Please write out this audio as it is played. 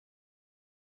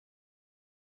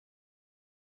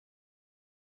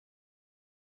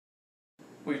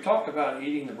We've talked about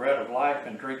eating the bread of life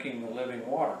and drinking the living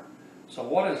water. So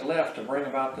what is left to bring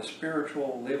about the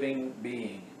spiritual living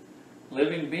being?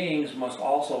 Living beings must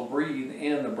also breathe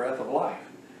in the breath of life.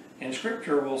 In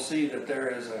Scripture, we'll see that there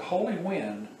is a holy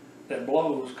wind that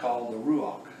blows called the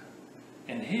Ruach.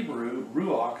 In Hebrew,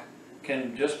 Ruach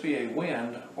can just be a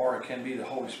wind, or it can be the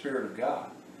Holy Spirit of God.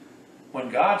 When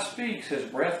God speaks, His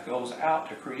breath goes out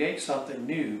to create something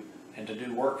new and to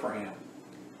do work for Him.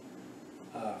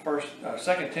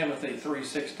 2 Timothy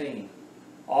 3:16.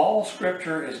 All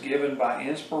Scripture is given by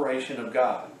inspiration of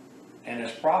God, and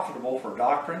is profitable for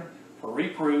doctrine, for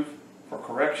reproof, for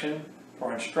correction,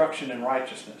 for instruction in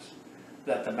righteousness,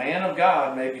 that the man of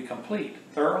God may be complete,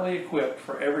 thoroughly equipped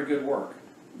for every good work.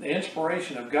 The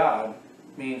inspiration of God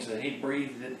means that He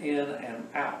breathed it in and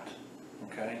out.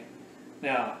 Okay?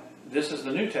 Now, this is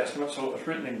the New Testament, so it's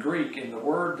written in Greek, and the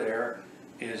word there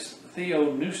is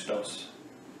theopneustos,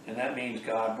 and that means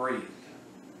God breathed.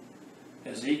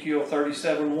 Ezekiel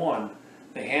 37:1.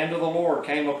 The hand of the Lord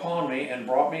came upon me and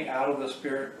brought me out in the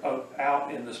spirit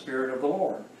of the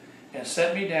Lord, and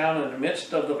set me down in the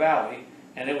midst of the valley,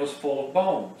 and it was full of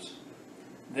bones.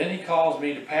 Then He caused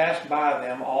me to pass by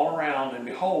them all around, and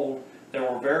behold, there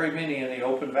were very many in the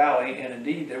open valley, and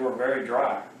indeed they were very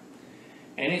dry.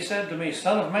 And He said to me,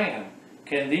 Son of man,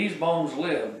 can these bones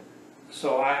live?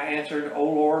 So I answered, O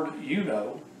Lord, you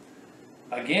know.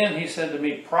 Again He said to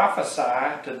me,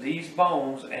 prophesy to these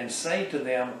bones, and say to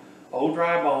them, O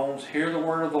dry bones, hear the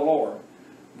word of the Lord.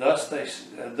 Thus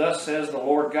says the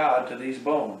Lord God to these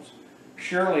bones,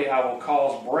 surely I will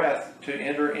cause breath to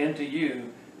enter into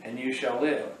you, and you shall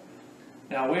live.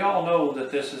 Now we all know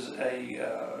that this is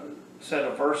a set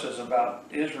of verses about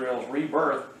Israel's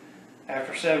rebirth.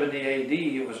 After 70 AD,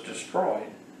 it was destroyed.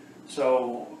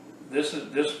 So this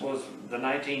was the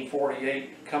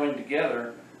 1948 coming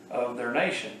together of their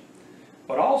nation.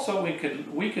 But also we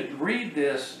could read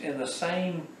this in the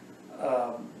same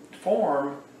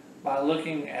form by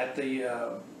looking at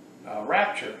the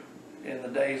rapture in the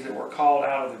days that we're called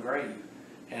out of the grave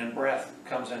and breath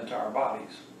comes into our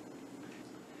bodies.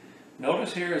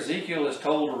 Notice here Ezekiel is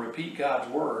told to repeat God's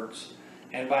words,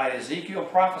 and by Ezekiel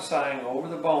prophesying over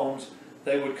the bones,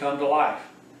 they would come to life.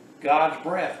 God's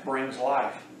breath brings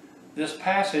life. This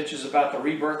passage is about the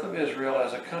rebirth of Israel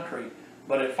as a country,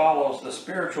 but it follows the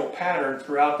spiritual pattern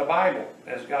throughout the Bible,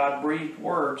 as God-breathed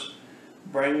words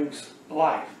brings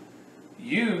life.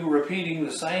 You repeating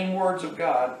the same words of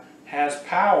God has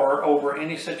power over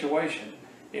any situation.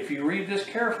 If you read this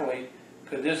carefully,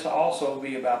 could this also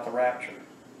be about the rapture?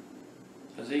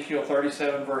 Ezekiel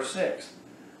 37 verse 6.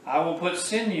 I will put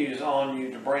sinews on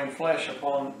you to bring flesh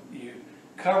upon you,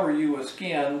 cover you with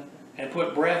skin, and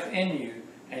put breath in you,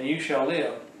 and you shall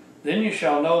live. Then you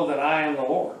shall know that I am the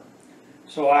Lord.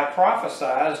 So I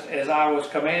prophesied as I was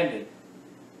commanded.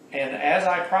 And as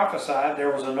I prophesied,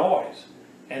 there was a noise,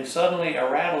 and suddenly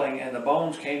a rattling, and the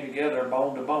bones came together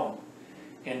bone to bone.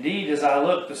 Indeed, as I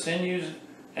looked, the sinews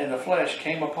and the flesh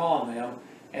came upon them,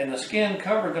 and the skin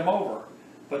covered them over,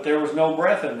 but there was no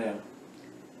breath in them.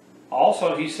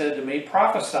 Also He said to me,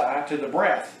 prophesy to the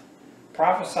breath.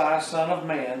 Prophesy, Son of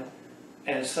man,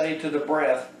 and say to the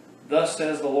breath, Thus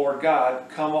says the Lord God,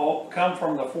 come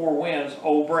from the four winds,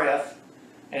 O breath,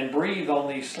 and breathe on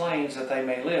these slain that they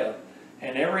may live.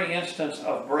 And every instance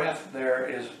of breath there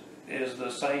is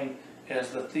the same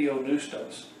as the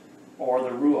theopneustos, or the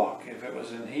Ruach, if it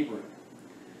was in Hebrew.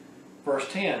 Verse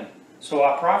 10, So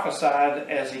I prophesied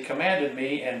as He commanded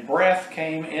me, and breath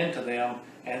came into them,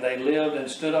 and they lived and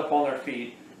stood up on their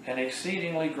feet, an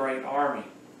exceedingly great army.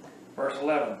 Verse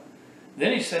 11,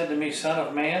 Then He said to me, Son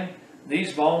of man,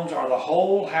 these bones are the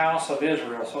whole house of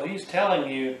Israel. So He's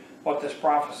telling you what this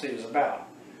prophecy is about.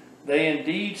 They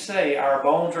indeed say, Our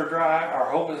bones are dry, our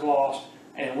hope is lost,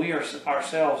 and we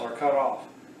ourselves are cut off.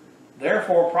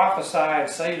 Therefore prophesy and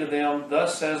say to them,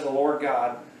 Thus says the Lord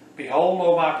God, Behold,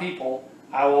 O my people,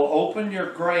 I will open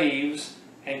your graves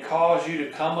and cause you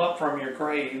to come up from your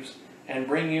graves and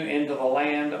bring you into the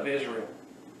land of Israel.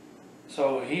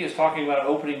 So He is talking about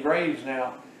opening graves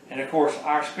now. And of course,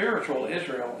 our spiritual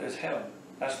Israel is heaven.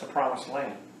 That's the promised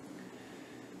land.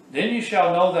 Then you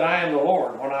shall know that I am the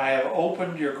Lord, when I have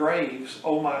opened your graves,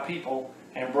 O my people,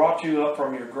 and brought you up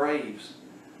from your graves.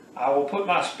 I will put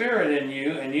my spirit in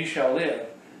you, and you shall live,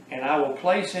 and I will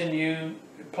place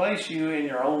you in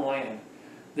your own land.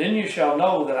 Then you shall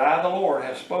know that I, the Lord,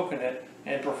 have spoken it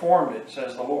and performed it,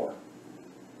 says the Lord.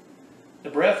 The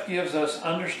breath gives us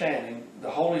understanding.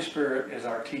 The Holy Spirit is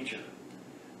our teacher.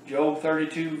 Job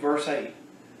 32 verse 8.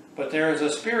 But there is a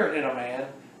spirit in a man,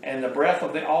 and the breath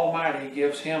of the Almighty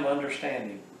gives him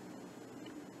understanding.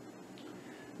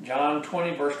 John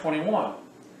 20 verse 21.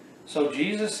 So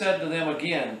Jesus said to them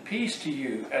again, Peace to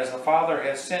you, as the Father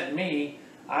has sent me,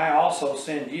 I also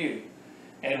send you.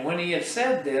 And when he had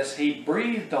said this, he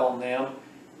breathed on them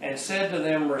and said to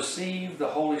them, Receive the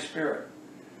Holy Spirit.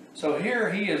 So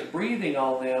here he is breathing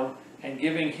on them and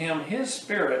giving him his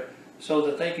Spirit so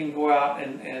that they can go out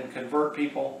and convert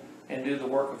people and do the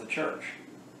work of the church.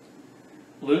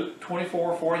 Luke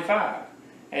 24:45.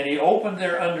 And he opened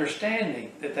their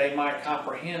understanding that they might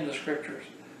comprehend the Scriptures.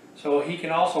 So he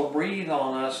can also breathe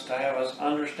on us to have us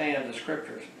understand the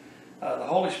Scriptures. The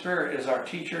Holy Spirit is our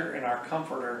teacher and our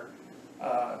comforter,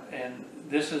 and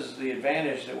this is the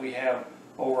advantage that we have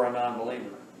over a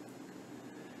non-believer.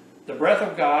 The breath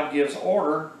of God gives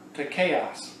order to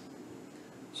chaos.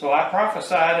 So I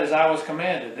prophesied as I was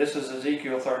commanded. This is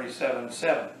Ezekiel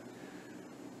 37:7.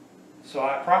 So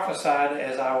I prophesied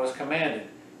as I was commanded.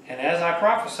 And as I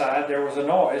prophesied, there was a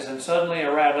noise, and suddenly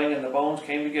a rattling, and the bones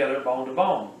came together, bone to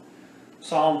bone.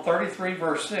 Psalm 33,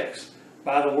 verse 6.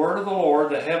 By the word of the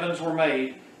Lord the heavens were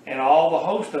made, and all the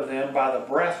host of them by the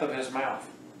breath of his mouth.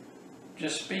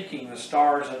 Just speaking, the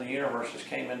stars and the universes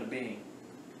came into being.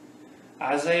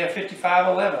 Isaiah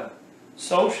 55:11.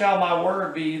 So shall my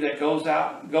word be that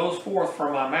goes forth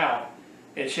from my mouth.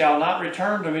 It shall not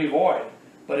return to me void,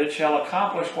 but it shall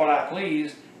accomplish what I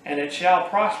please, and it shall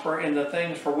prosper in the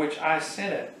things for which I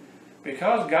sent it.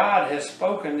 Because God has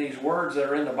spoken these words that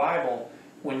are in the Bible,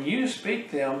 when you speak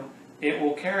them, it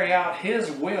will carry out his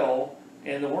will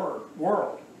in the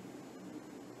world.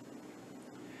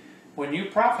 When you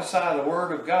prophesy the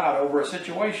word of God over a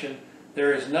situation,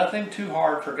 there is nothing too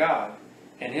hard for God,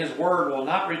 and his word will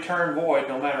not return void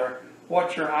no matter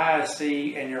what your eyes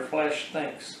see and your flesh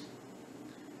thinks.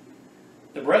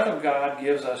 The breath of God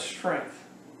gives us strength.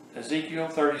 Ezekiel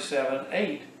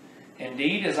 37:8.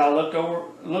 Indeed, as I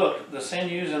looked, the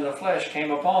sinews and the flesh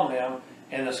came upon them,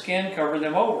 and the skin covered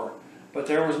them over, but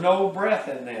there was no breath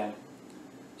in them.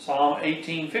 Psalm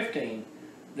 18:15.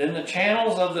 Then the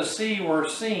channels of the sea were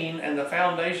seen, and the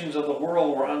foundations of the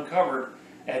world were uncovered.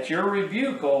 At your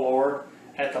rebuke, O Lord,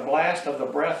 at the blast of the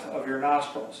breath of your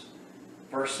nostrils.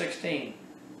 Verse 16.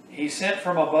 He sent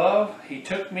from above, he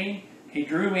took me, he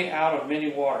drew me out of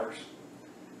many waters.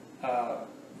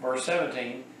 Verse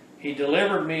 17, he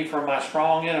delivered me from my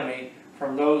strong enemy,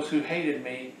 from those who hated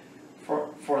me,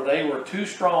 for they were too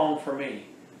strong for me.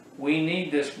 We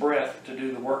need this breath to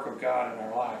do the work of God in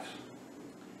our lives.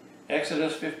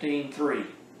 Exodus 15:3.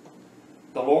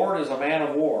 The Lord is a man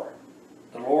of war.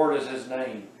 The Lord is his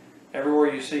name.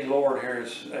 Everywhere you see Lord here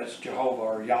is Jehovah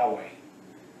or Yahweh.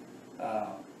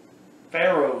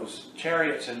 Pharaoh's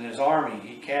chariots and his army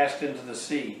he cast into the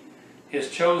sea. His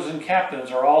chosen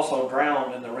captains are also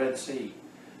drowned in the Red Sea.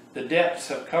 The depths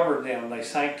have covered them. They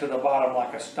sank to the bottom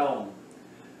like a stone.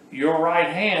 Your right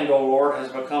hand, O Lord,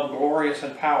 has become glorious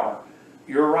in power.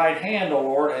 Your right hand, O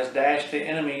Lord, has dashed the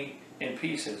enemy in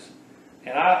pieces.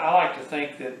 And I like to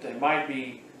think that they might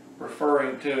be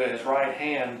referring to his right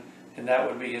hand, and that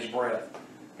would be his breath.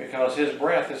 Because his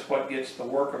breath is what gets the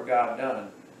work of God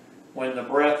done. When the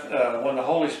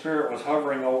Holy Spirit was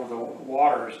hovering over the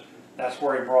waters, that's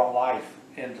where he brought life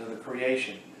into the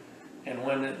creation. And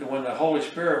when the Holy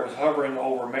Spirit was hovering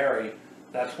over Mary,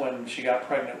 that's when she got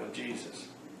pregnant with Jesus.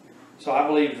 So I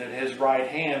believe that his right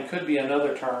hand could be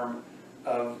another term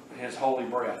of his holy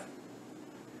breath.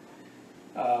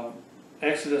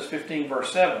 Exodus 15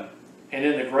 verse 7. And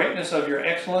in the greatness of your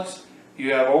excellence,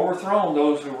 you have overthrown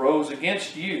those who rose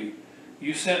against you.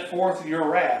 You sent forth your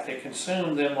wrath. It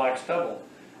consumed them like stubble.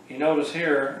 You notice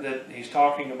here that he's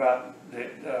talking about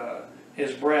that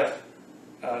his breath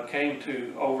came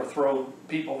to overthrow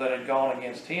people that had gone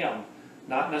against him,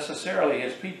 not necessarily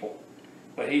his people.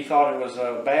 But he thought it was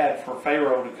bad for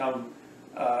Pharaoh to come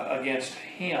against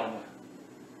him.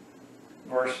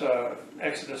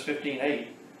 Exodus 15:8.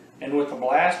 And with the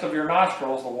blast of your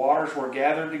nostrils, the waters were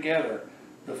gathered together.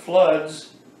 The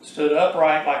floods stood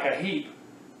upright like a heap.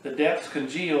 The depths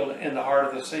congealed in the heart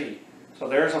of the sea. So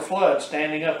there's a flood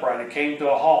standing upright. It came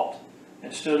to a halt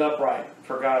and stood upright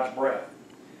for God's breath.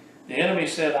 The enemy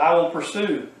said, I will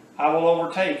pursue. I will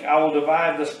overtake. I will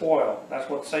divide the spoil.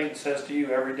 That's what Satan says to you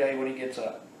every day when he gets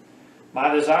up. My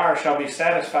desire shall be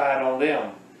satisfied on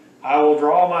them. I will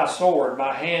draw my sword.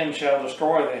 My hand shall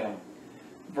destroy them.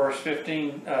 Verse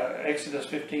 15, Exodus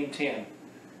 15:10.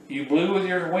 You blew with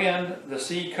your wind. The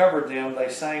sea covered them. They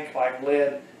sank like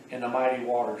lead in the mighty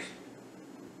waters.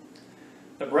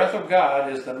 The breath of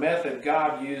God is the method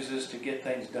God uses to get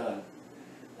things done.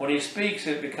 When he speaks,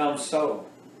 it becomes so.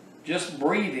 Just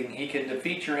breathing, he can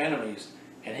defeat your enemies,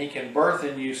 and he can birth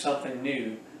in you something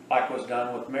new, like was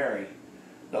done with Mary.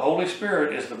 The Holy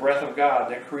Spirit is the breath of God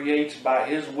that creates by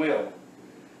his will.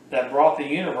 that brought the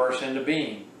universe into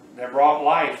being, that brought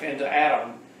life into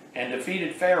Adam and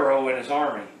defeated Pharaoh and his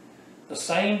army. The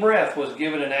same breath was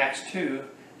given in Acts 2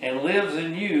 and lives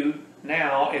in you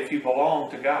now if you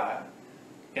belong to God.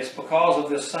 It's because of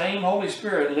this same Holy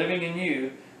Spirit living in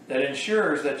you that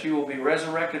ensures that you will be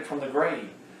resurrected from the grave,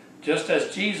 just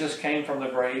as Jesus came from the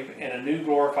grave in a new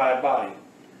glorified body.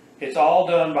 It's all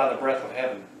done by the breath of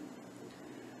heaven.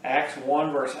 Acts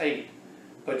 1 verse 8,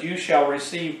 but you shall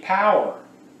receive power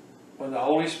when the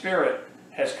Holy Spirit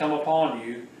has come upon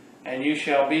you, and you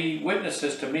shall be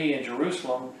witnesses to me in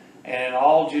Jerusalem and in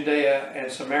all Judea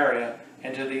and Samaria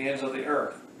and to the ends of the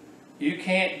earth. You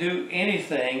can't do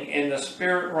anything in the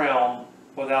spirit realm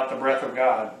without the breath of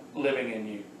God living in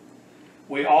you.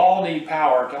 We all need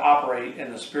power to operate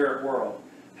in the spirit world.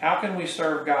 How can we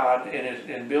serve God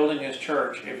in building His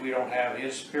church if we don't have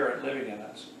His Spirit living in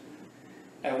us?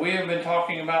 And we have been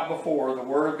talking about before, the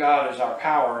Word of God is our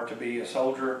power to be a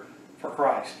soldier for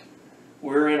Christ.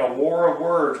 We're in a war of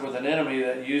words with an enemy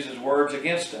that uses words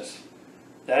against us.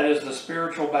 That is the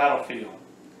spiritual battlefield.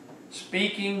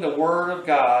 Speaking the Word of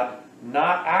God,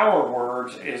 not our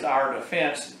words, is our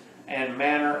defense and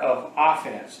manner of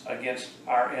offense against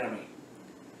our enemy.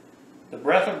 The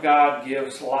breath of God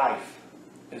gives life.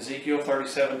 Ezekiel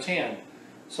 37:10.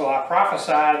 So I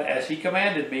prophesied as He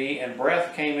commanded me, and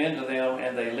breath came into them,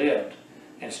 and they lived,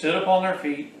 and stood upon their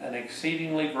feet, an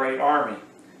exceedingly great army.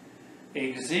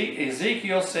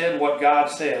 Ezekiel said what God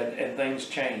said, and things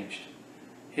changed.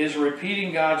 His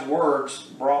repeating God's words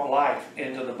brought life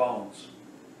into the bones.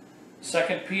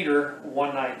 2 Peter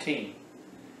 1:19.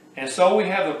 And so we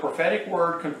have the prophetic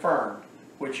word confirmed,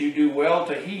 which you do well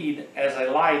to heed as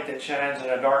a light that shines in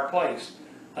a dark place,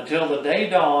 until the day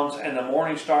dawns and the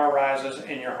morning star rises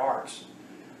in your hearts.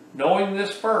 Knowing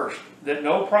this first, that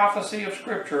no prophecy of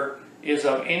Scripture is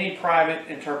of any private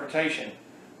interpretation.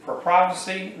 For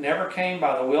prophecy never came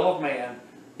by the will of man,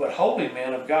 but holy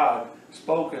men of God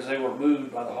spoke as they were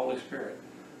moved by the Holy Spirit.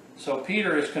 So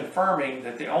Peter is confirming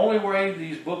that the only way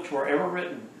these books were ever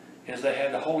written is they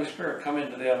had the Holy Spirit come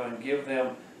into them and give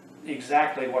them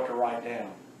exactly what to write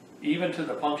down, even to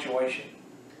the punctuation.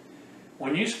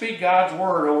 When you speak God's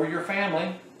word over your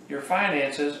family, your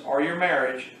finances, or your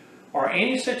marriage, or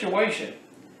any situation,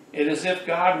 it is as if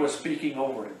God was speaking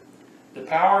over it. The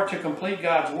power to complete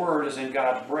God's word is in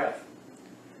God's breath.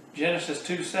 Genesis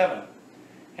 2:7.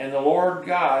 And the Lord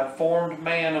God formed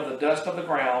man of the dust of the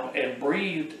ground and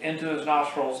breathed into his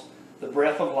nostrils the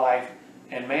breath of life,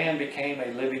 and man became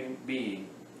a living being.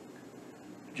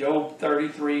 Job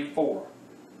 33:4.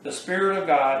 The Spirit of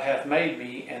God hath made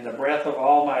me, and the breath of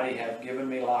Almighty hath given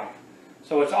me life.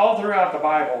 So it's all throughout the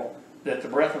Bible that the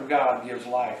breath of God gives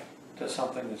life to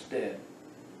something that's dead.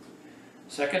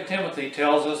 2 Timothy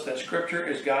tells us that Scripture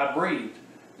is God-breathed.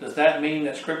 Does that mean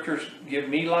that Scriptures give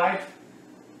me life?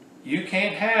 You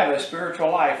can't have a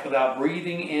spiritual life without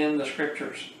breathing in the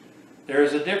Scriptures. There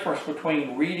is a difference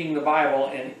between reading the Bible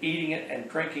and eating it and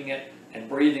drinking it and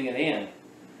breathing it in.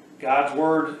 God's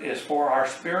Word is for our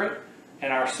spirit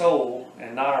and our soul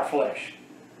and not our flesh.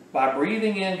 By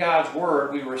breathing in God's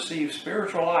Word, we receive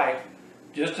spiritual life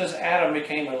just as Adam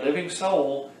became a living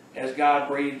soul as God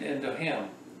breathed into him.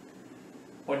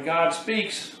 When God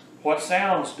speaks, what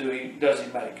sounds does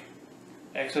He make?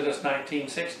 Exodus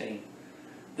 19:16.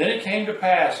 Then it came to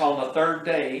pass on the third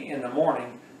day in the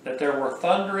morning that there were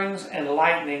thunderings and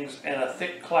lightnings and a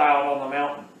thick cloud on the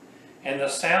mountain. And the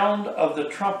sound of the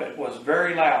trumpet was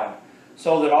very loud,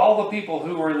 so that all the people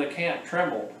who were in the camp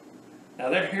trembled. Now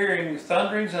they're hearing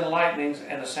thunderings and lightnings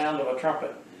and the sound of a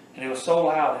trumpet. And it was so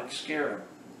loud it scared them.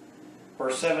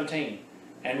 Verse 17.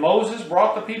 And Moses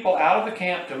brought the people out of the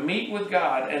camp to meet with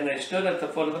God, and they stood at the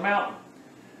foot of the mountain.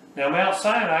 Now Mount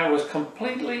Sinai was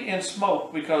completely in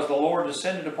smoke because the Lord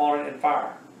descended upon it in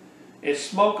fire. Its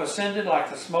smoke ascended like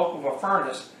the smoke of a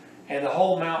furnace, and the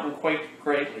whole mountain quaked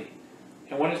greatly.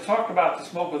 And when it talked about the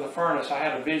smoke of the furnace, I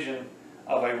had a vision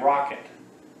of a rocket,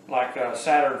 like a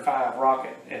Saturn V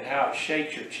rocket, and how it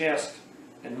shakes your chest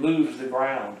and moves the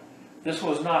ground. This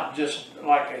was not just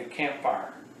like a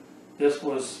campfire. This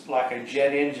was like a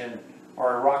jet engine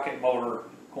or a rocket motor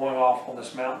going off on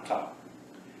this mountaintop.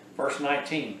 Verse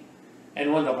 19.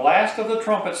 And when the blast of the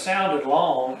trumpet sounded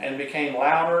long and became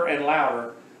louder and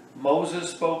louder,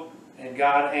 Moses spoke and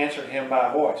God answered him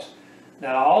by voice.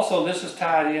 Now also this is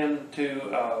tied into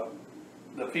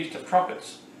the Feast of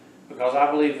Trumpets, because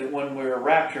I believe that when we're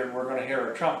raptured we're going to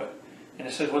hear a trumpet. And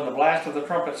it says when the blast of the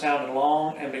trumpet sounded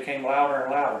long and became louder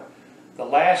and louder. The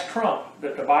last trump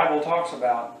that the Bible talks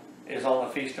about is on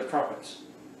the Feast of Trumpets,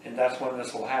 and that's when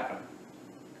this will happen.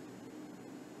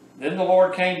 Then the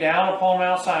Lord came down upon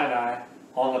Mount Sinai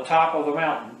on the top of the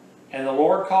mountain And the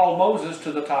Lord called Moses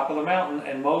to the top of the mountain,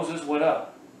 and Moses went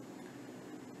up.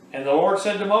 And the Lord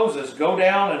said to Moses, Go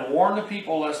down and warn the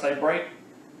people lest they break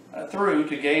through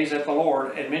to gaze at the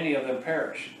Lord, and many of them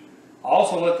perish.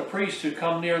 Also let the priests who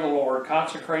come near the Lord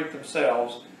consecrate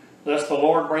themselves, lest the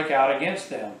Lord break out against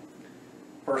them.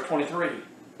 Verse 23.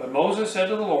 But Moses said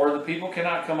to the Lord, The people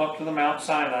cannot come up to the Mount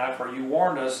Sinai, for you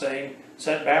warned us, saying,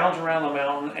 Set bounds around the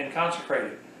mountain and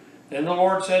consecrate it. Then the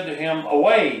Lord said to him,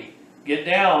 Away, get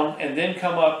down, and then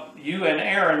come up, you and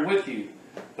Aaron with you.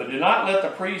 But do not let the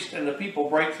priest and the people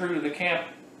break through to the camp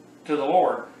to the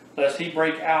Lord, lest he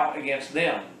break out against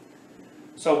them.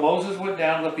 So Moses went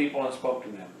down to the people and spoke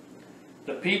to them.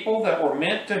 The people that were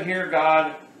meant to hear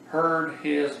God heard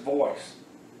his voice,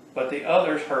 but the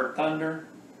others heard thunder,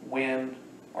 wind,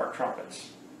 or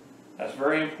trumpets. That's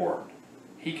very important.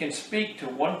 He can speak to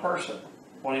one person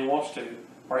when he wants to,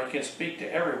 or he can speak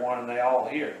to everyone and they all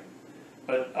hear.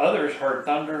 But others heard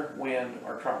thunder, wind,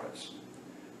 or trumpets.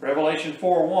 Revelation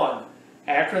 4:1.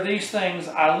 After these things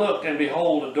I looked, and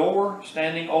behold, a door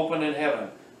standing open in heaven.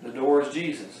 The door is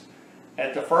Jesus.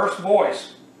 And the first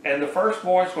voice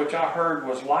which I heard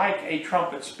was like a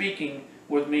trumpet speaking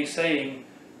with me, saying,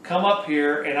 Come up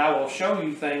here, and I will show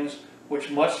you things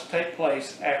which must take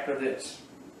place after this.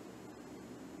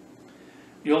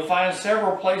 You'll find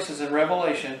several places in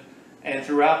Revelation and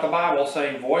throughout the Bible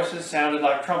saying voices sounded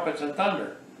like trumpets and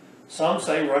thunder. Some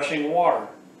say rushing water.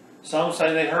 Some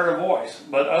say they heard a voice,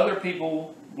 but other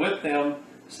people with them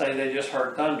say they just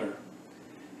heard thunder.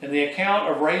 In the account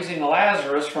of raising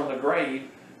Lazarus from the grave,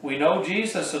 we know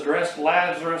Jesus addressed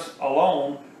Lazarus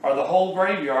alone, or the whole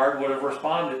graveyard would have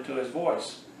responded to his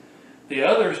voice. The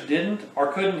others didn't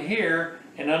or couldn't hear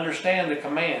and understand the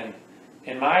command.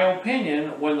 In my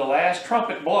opinion, when the last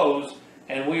trumpet blows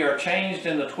and we are changed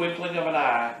in the twinkling of an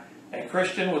eye, a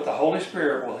Christian with the Holy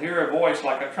Spirit will hear a voice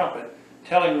like a trumpet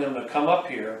telling them to come up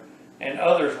here, and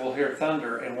others will hear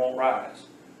thunder and won't rise.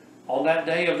 On that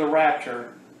day of the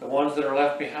rapture, the ones that are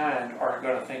left behind are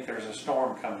going to think there's a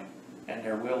storm coming, and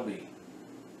there will be.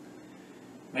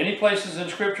 Many places in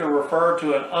Scripture refer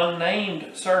to an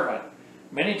unnamed servant.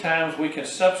 Many times we can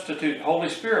substitute Holy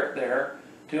Spirit there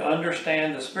to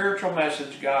understand the spiritual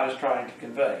message God is trying to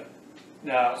convey.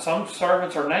 Now, some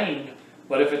servants are named,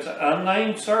 but if it's an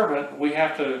unnamed servant, we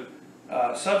have to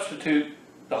substitute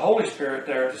the Holy Spirit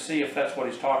there to see if that's what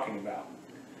he's talking about.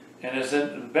 And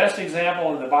the best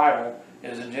example in the Bible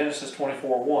is in Genesis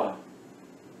 24:1.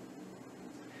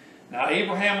 Now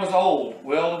Abraham was old,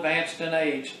 well advanced in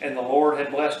age, and the Lord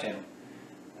had blessed him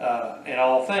in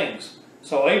all things.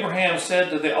 So Abraham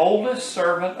said to the oldest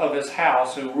servant of his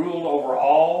house, who ruled over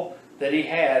all that he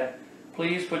had,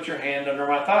 Please put your hand under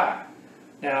my thigh.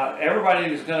 Now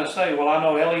everybody is going to say, well, I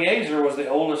know Eliezer was the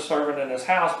oldest servant in his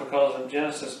house, because in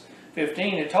Genesis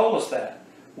 15 it told us that.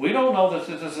 We don't know that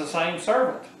this is the same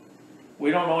servant.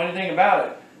 We don't know anything about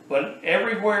it. But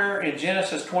everywhere in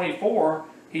Genesis 24,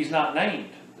 he's not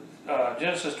named.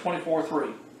 Genesis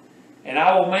 24:3. And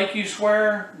I will make you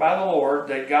swear by the Lord,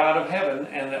 the God of heaven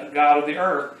and the God of the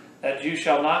earth, that you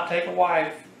shall not take a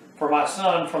wife for my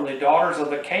son from the daughters of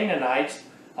the Canaanites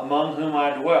among whom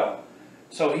I dwell.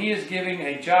 So he is giving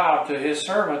a job to his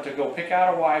servant to go pick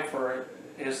out a wife for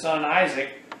his son Isaac,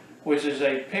 which is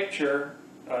a picture,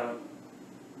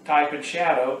 type and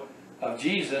shadow of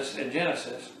Jesus in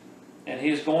Genesis. And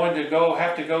he's going to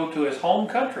have to go to his home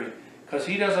country, because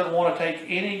he doesn't want to take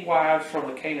any wives from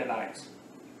the Canaanites.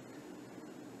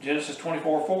 Genesis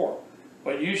 24:4.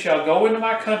 But you shall go into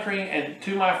my country and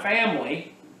to my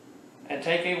family and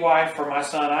take a wife for my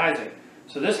son Isaac.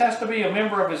 So this has to be a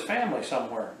member of his family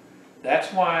somewhere.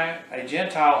 That's why a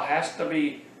Gentile has to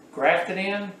be grafted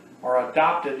in or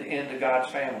adopted into God's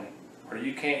family, or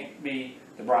you can't be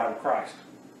the bride of Christ.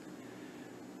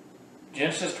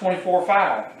 Genesis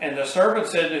 24:5. And the servant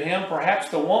said to him, Perhaps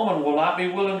the woman will not be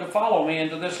willing to follow me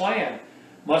into this land.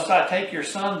 Must I take your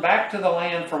son back to the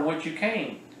land from which you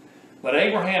came? But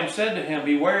Abraham said to him,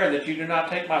 Beware that you do not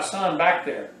take my son back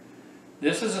there.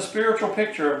 This is a spiritual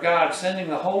picture of God sending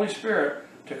the Holy Spirit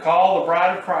to call the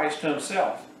bride of Christ to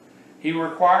himself. He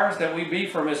requires that we be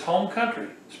from his home country,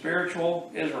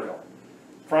 spiritual Israel.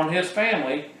 From his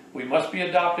family, we must be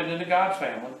adopted into God's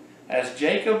family, as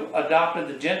Jacob adopted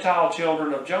the Gentile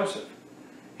children of Joseph.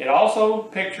 It also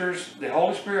pictures the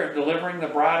Holy Spirit delivering the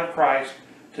bride of Christ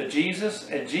to Jesus,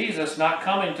 and Jesus not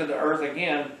coming to the earth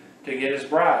again to get his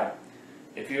bride.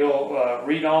 If you'll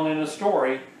read on in the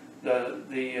story,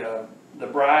 the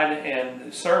bride and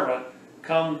the servant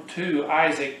come to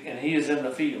Isaac, and he is in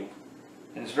the field.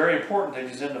 And it's very important that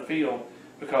he's in the field,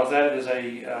 because that is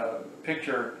a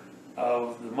picture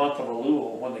of the month of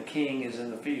Elul, when the king is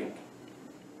in the field.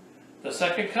 The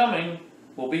second coming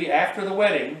will be after the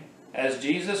wedding, as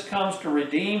Jesus comes to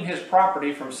redeem his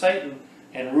property from Satan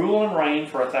and rule and reign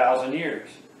for 1,000 years.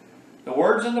 The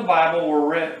words in the Bible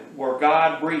were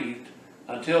God breathed.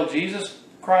 Until Jesus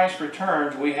Christ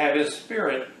returns, we have his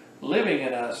Spirit living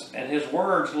in us, and his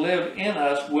words live in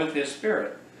us with his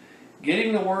Spirit.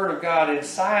 Getting the Word of God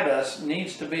inside us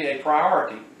needs to be a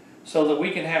priority so that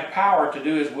we can have power to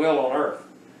do his will on earth.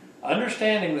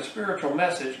 Understanding the spiritual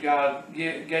message God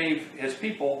gave his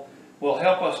people will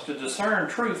help us to discern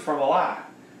truth from a lie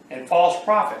and false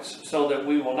prophets, so that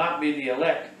we will not be the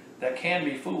elect that can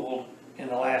be fooled in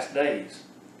the last days.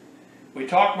 We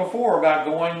talked before about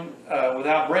going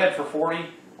without bread for 40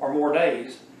 or more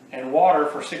days and water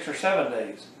for 6 or 7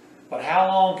 days. But how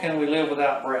long can we live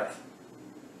without breath?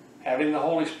 Having the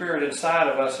Holy Spirit inside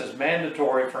of us is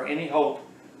mandatory for any hope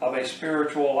of a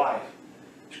spiritual life.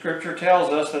 Scripture tells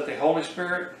us that the Holy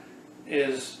Spirit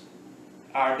is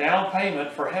our down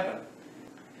payment for heaven.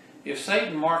 If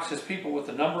Satan marks his people with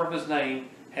the number of his name,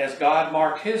 has God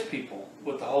marked his people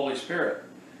with the Holy Spirit?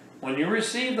 When you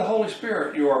receive the Holy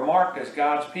Spirit, you are marked as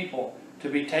God's people to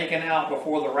be taken out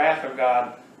before the wrath of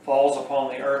God falls upon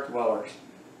the earth dwellers.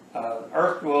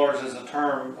 Earth dwellers is a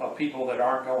term of people that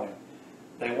aren't going.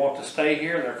 They want to stay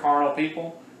here. They're carnal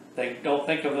people. They don't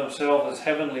think of themselves as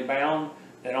heavenly bound.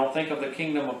 They don't think of the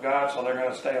kingdom of God, so they're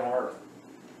going to stay on earth.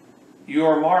 You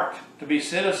are marked to be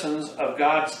citizens of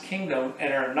God's kingdom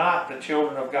and are not the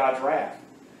children of God's wrath.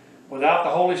 Without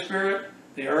the Holy Spirit,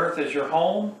 the earth is your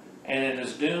home, and it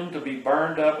is doomed to be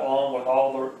burned up along with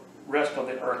all the rest of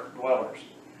the earth dwellers.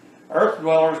 Earth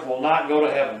dwellers will not go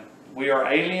to heaven. We are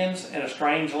aliens in a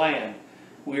strange land.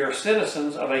 We are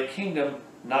citizens of a kingdom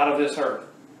not of this earth.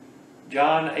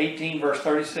 John 18 verse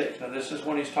 36. Now this is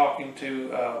when he's talking to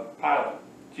Pilate.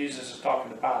 Jesus is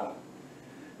talking to Pilate.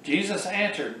 Jesus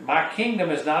answered, "My kingdom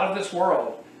is not of this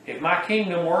world. If my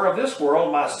kingdom were of this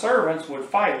world, my servants would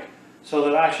fight so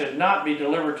that I should not be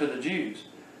delivered to the Jews.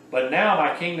 But now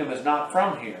my kingdom is not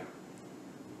from here."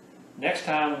 Next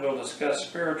time we'll discuss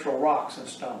spiritual rocks and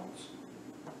stones.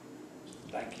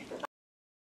 Thank you.